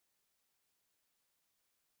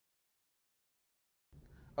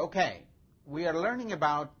Okay, we are learning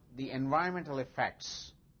about the environmental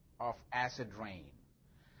effects of acid rain.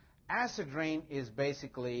 Acid rain is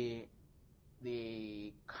basically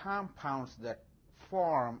the compounds that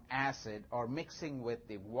form acid or mixing with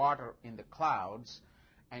the water in the clouds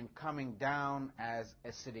and coming down as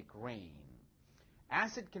acidic rain.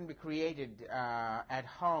 Acid can be created at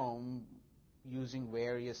home using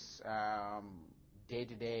various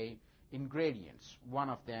day-to-day ingredients. One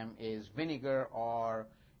of them is vinegar, or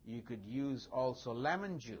you could use also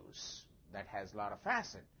lemon juice that has a lot of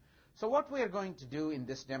acid. So what we are going to do in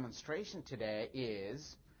this demonstration today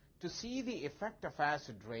is to see the effect of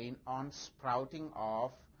acid rain on sprouting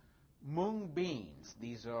of mung beans.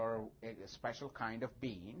 These are a special kind of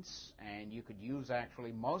beans, and you could use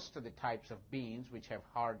actually most of the types of beans which have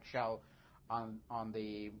hard shell on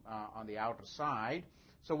the outer side.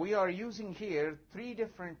 So we are using here 3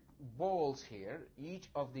 different bowls here. Each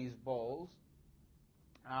of these bowls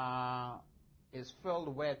is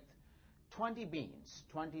filled with 20 beans,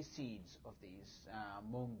 20 seeds of these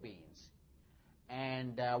mung beans.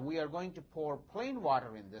 And we are going to pour plain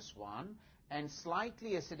water in this one, and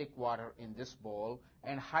slightly acidic water in this bowl,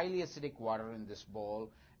 and highly acidic water in this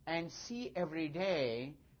bowl, and see every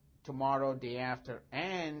day, tomorrow, day after,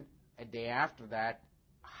 and a day after that,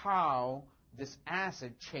 how this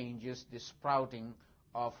acid changes the sprouting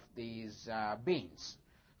of these beans.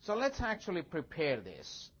 So let's actually prepare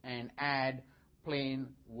this and add plain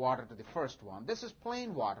water to the first one. This is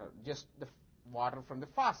plain water, just the water from the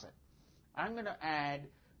faucet. I'm going to add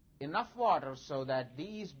enough water so that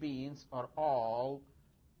these beans are all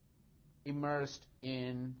immersed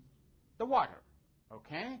in the water.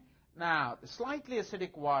 Okay? Now, the slightly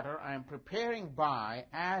acidic water I am preparing by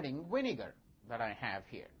adding vinegar that I have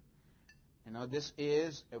here. You know, this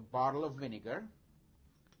is a bottle of vinegar,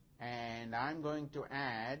 and I'm going to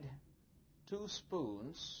add 2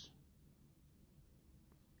 spoons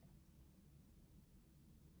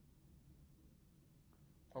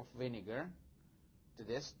of vinegar to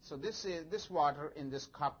this. So this water in this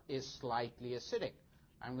cup is slightly acidic.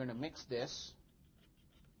 I'm going to mix this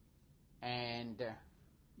and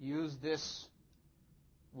use this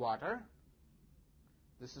water.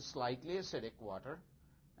 This is slightly acidic water,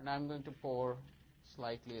 and I'm going to pour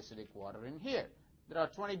slightly acidic water in here. There are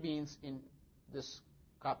 20 beans in this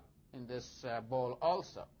cup, in this bowl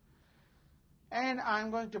also. And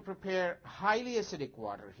I'm going to prepare highly acidic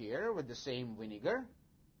water here with the same vinegar.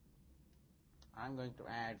 I'm going to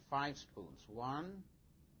add 5 spoons. 1,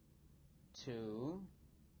 2,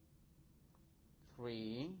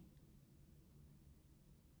 3,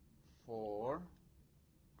 4,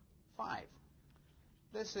 5.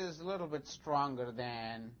 This is a little bit stronger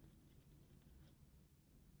than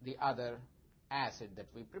the other acid that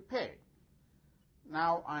we prepared.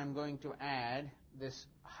 Now I'm going to add this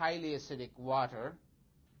highly acidic water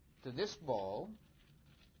to this bowl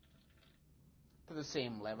to the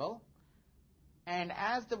same level. And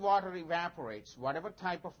as the water evaporates, whatever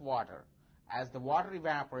type of water, as the water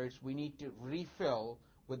evaporates, we need to refill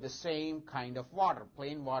with the same kind of water.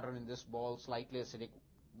 Plain water in this bowl, slightly acidic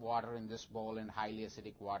water in this bowl, and highly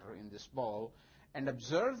acidic water in this bowl. And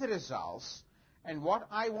observe the results. And what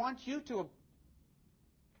I want you to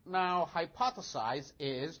now hypothesize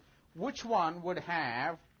is which one would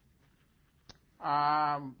have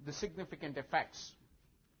the significant effects.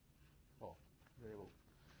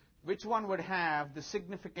 Which one would have the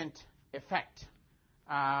significant effect,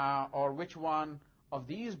 or which one of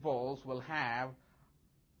these bowls will have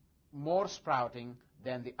more sprouting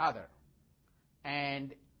than the other.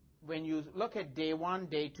 And when you look at day 1,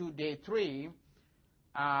 day 2, day 3,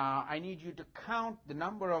 I need you to count the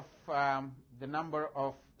number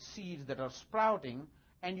of seeds that are sprouting,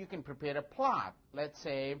 and you can prepare a plot. Let's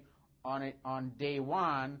say on day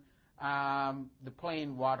 1, the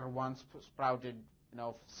plain water ones sprouted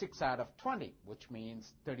 6 out of 20, which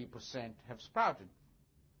means 30% have sprouted.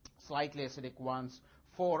 Slightly acidic ones,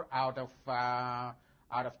 4 out of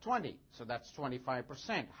 20, so that's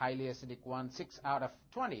 25%. Highly acidic ones, 6 out of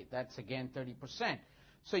 20, that's again 30%.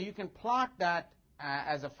 So you can plot that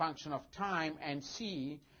as a function of time and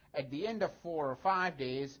see at the end of 4 or 5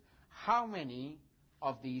 days how many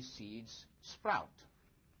of these seeds sprout.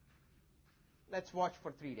 Let's watch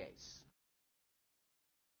for 3 days.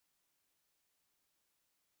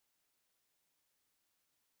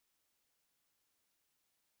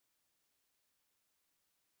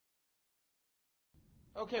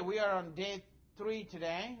 Okay, we are on day 3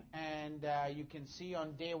 today, and you can see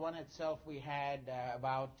on day 1 itself we had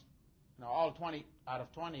about all 20 out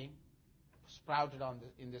of 20 sprouted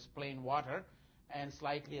in this plain water, and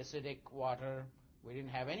slightly acidic water We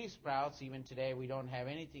didn't have any sprouts. Even today, we don't have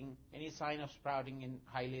anything, any sign of sprouting in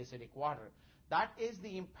highly acidic water. That is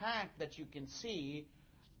the impact that you can see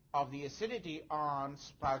of the acidity on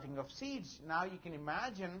sprouting of seeds. Now you can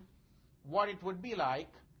imagine what it would be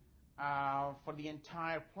like for the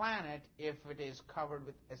entire planet if it is covered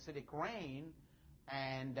with acidic rain,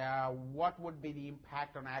 and what would be the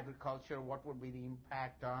impact on agriculture, what would be the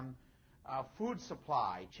impact on food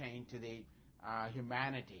supply chain to the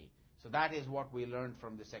humanity. So that is what we learned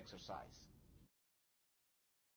from this exercise.